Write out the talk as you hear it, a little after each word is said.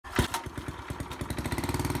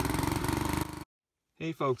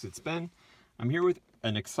Hey folks, it's Ben. I'm here with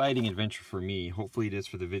an exciting adventure for me. Hopefully it is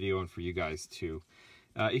for the video and for you guys too.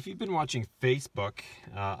 If you've been watching Facebook,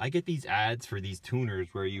 I get these ads for these tuners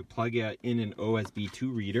where you plug in an USB 2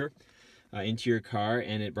 reader into your car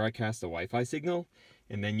and it broadcasts a Wi-Fi signal,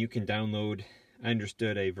 and then you can download, I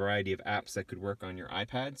understood, a variety of apps that could work on your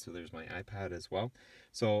iPad. So there's my iPad as well.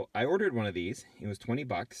 So I ordered one of these. It was 20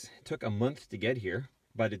 bucks. It took a month to get here,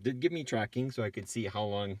 but it did give me tracking so I could see how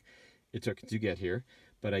long it took to get here,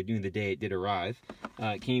 but I knew the day it did arrive.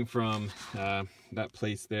 It came from that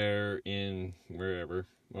place there in wherever.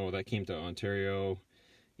 Oh, that came to Ontario.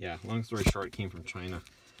 Yeah, long story short, it came from China.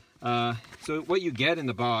 So what you get in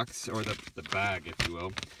the box, or the bag, if you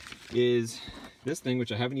will, is this thing,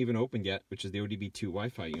 which I haven't even opened yet, which is the ODB2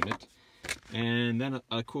 Wi-Fi unit. And then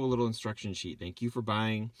a cool little instruction sheet. Thank you for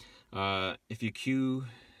buying. If you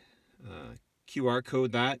QR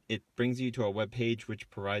code that, it brings you to a web page which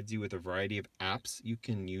provides you with a variety of apps you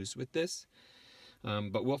can use with this.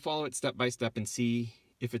 But we'll follow it step by step and see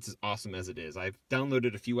if it's as awesome as it is. I've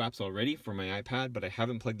downloaded a few apps already for my iPad, but I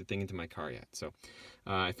haven't plugged the thing into my car yet. So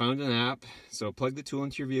I found an app. So plug the tool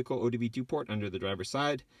into your vehicle ODB2 port under the driver's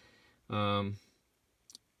side. And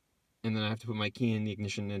then I have to put my key in the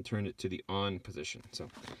ignition and turn it to the on position. So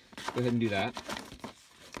go ahead and do that.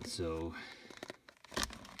 So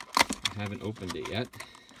I haven't opened it yet.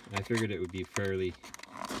 I figured it would be fairly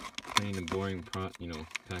plain and boring,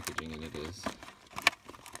 packaging, and it is.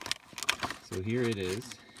 So here it is,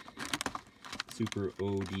 Super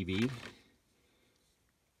ODB.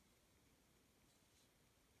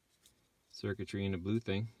 Circuitry in a blue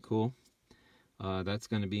thing, cool. That's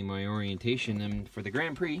going to be my orientation, and for the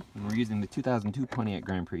Grand Prix, and we're using the 2002 Pontiac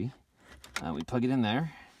Grand Prix, we plug it in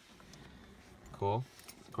there. Cool.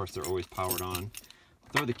 Of course, they're always powered on.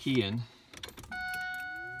 Throw the key in,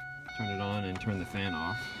 turn it on, and turn the fan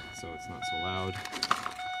off so it's not so loud.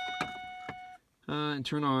 And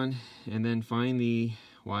turn on, and then find the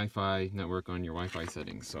Wi-Fi network on your Wi-Fi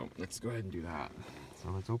settings. So let's go ahead and do that. So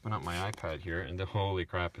let's open up my iPad here, and holy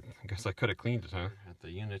crap, I guess I could have cleaned it, huh? At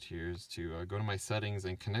the unit here is to go to my settings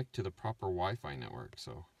and connect to the proper Wi-Fi network.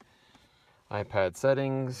 So iPad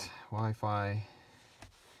settings, Wi-Fi,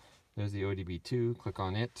 there's the ODB2, click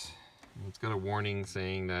on it. It's got a warning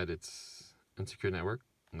saying that it's unsecure network,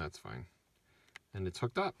 and that's fine. And it's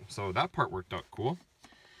hooked up, so that part worked out cool.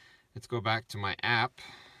 Let's go back to my app,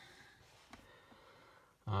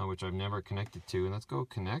 which I've never connected to, and let's go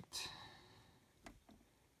connect.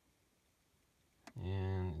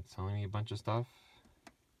 And it's telling me a bunch of stuff.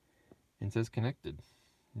 It says connected.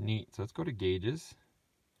 Neat. So let's go to gauges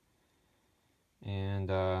and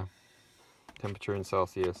temperature in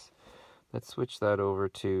Celsius. Let's switch that over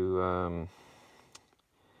to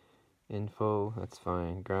info. That's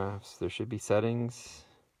fine. Graphs. There should be settings.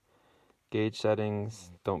 Gauge settings.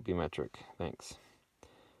 Don't be metric. Thanks.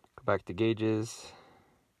 Go back to gauges.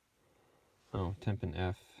 Oh, temp and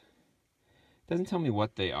F. Doesn't tell me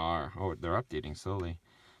what they are. Oh, they're updating slowly.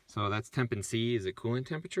 So that's temp and C. Is it coolant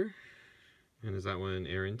temperature? And is that one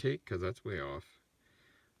air intake? Because that's way off.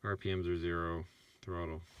 RPMs are 0.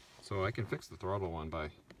 Throttle. So I can fix the throttle one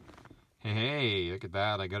by... Hey, look at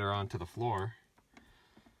that. I got her onto the floor.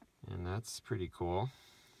 And that's pretty cool.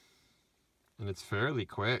 And it's fairly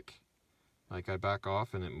quick. Like, I back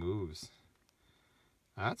off and it moves.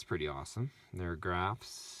 That's pretty awesome. There are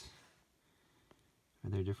graphs.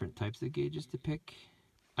 Are there different types of gauges to pick?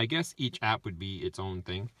 I guess each app would be its own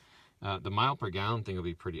thing. The mile per gallon thing will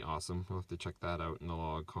be pretty awesome. We'll have to check that out in the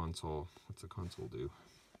log console. What's the console do?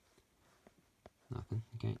 Nothing.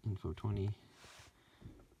 Okay, info 20.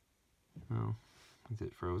 Oh, is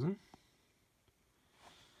it frozen?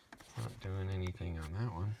 It's not doing anything on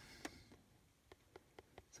that one.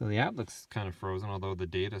 So the app looks kind of frozen, although the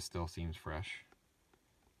data still seems fresh.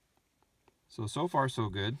 So far so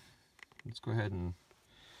good. Let's go ahead and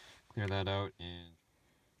clear that out, and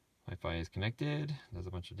Wi-Fi is connected. Does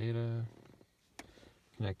a bunch of data.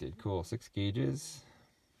 Connected, cool. 6 gauges.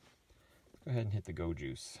 Let's go ahead and hit the go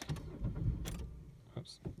juice.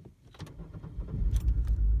 Oops.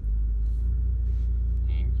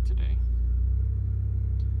 Angry today.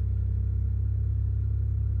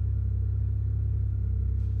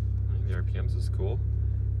 I think the RPMs is cool.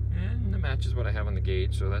 And it matches what I have on the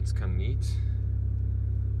gauge, so that's kind of neat.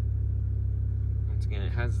 Once again,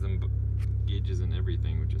 it has them gauges and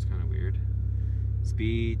everything, which is kind of weird.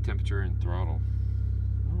 Speed, temperature, and throttle.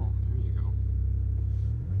 Oh, there you go.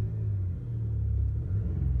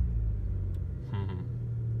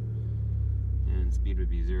 And speed would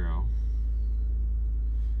be 0.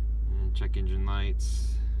 And check engine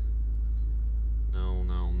lights. No.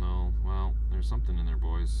 Well, there's something in there,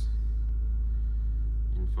 boys.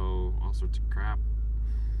 info, all sorts of crap.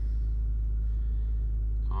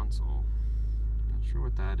 Console. Not sure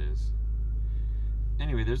what that is.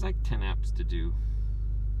 Anyway, there's like 10 apps to do.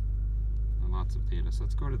 And lots of data. So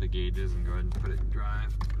let's go to the gauges and go ahead and put it in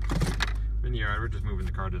drive. We're in the yard. We're just moving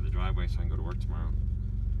the car to the driveway so I can go to work tomorrow.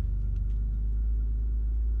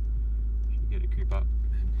 Should get it creep up.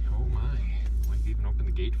 And oh my, wife even opened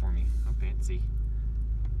the gate for me. How fancy.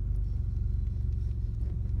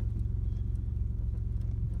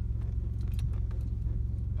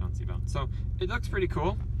 Bouncy bounce. So it looks pretty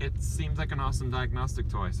cool. It seems like an awesome diagnostic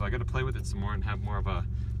toy. So I got to play with it some more and have more of a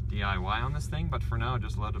DIY on this thing. But for now,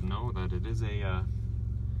 just let them know that it is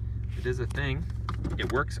a thing.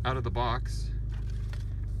 It works out of the box.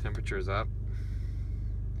 Temperature is up.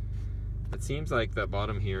 It seems like that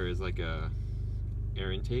bottom here is like a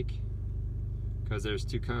air intake, because there's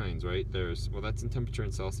two kinds, right? There's, well, that's in temperature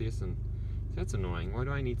in Celsius, and that's annoying. Why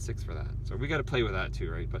do I need 6 for that? So we got to play with that too,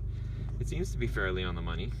 right? But it seems to be fairly on the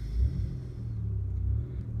money.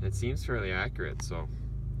 It seems fairly accurate, so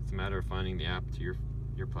it's a matter of finding the app to your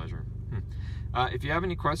pleasure. If you have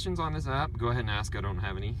any questions on this app, go ahead and ask. I don't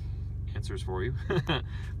have any answers for you.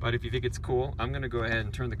 But if you think it's cool, I'm going to go ahead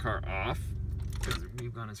and turn the car off, because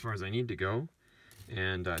we've gone as far as I need to go,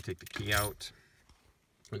 and take the key out.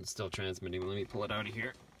 It's still transmitting. Let me pull it out of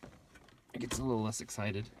here. It gets a little less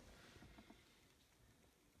excited.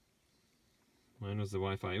 Mine was the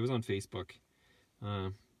Wi-Fi. It was on Facebook.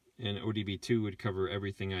 And ODB2 would cover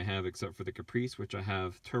everything I have except for the Caprice, which I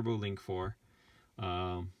have Turbo Link for.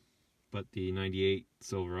 But the 98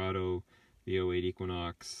 Silverado, the 08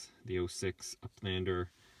 Equinox, the 06 Uplander,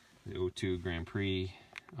 the 02 Grand Prix.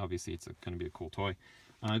 Obviously, it's going to be a cool toy.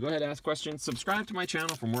 Go ahead, ask questions. Subscribe to my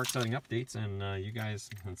channel for more exciting updates. And you guys,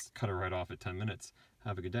 let's cut it right off at 10 minutes.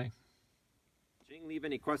 Have a good day. Leave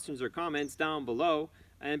any questions or comments down below.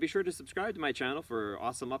 And be sure to subscribe to my channel for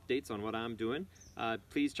awesome updates on what I'm doing.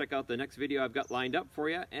 Please check out the next video I've got lined up for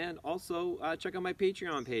you. And also check out my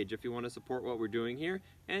Patreon page if you want to support what we're doing here.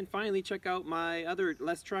 And finally, check out my other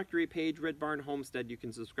Less Tractory page, Red Barn Homestead. You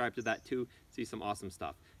can subscribe to that too. See some awesome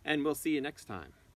stuff. And we'll see you next time.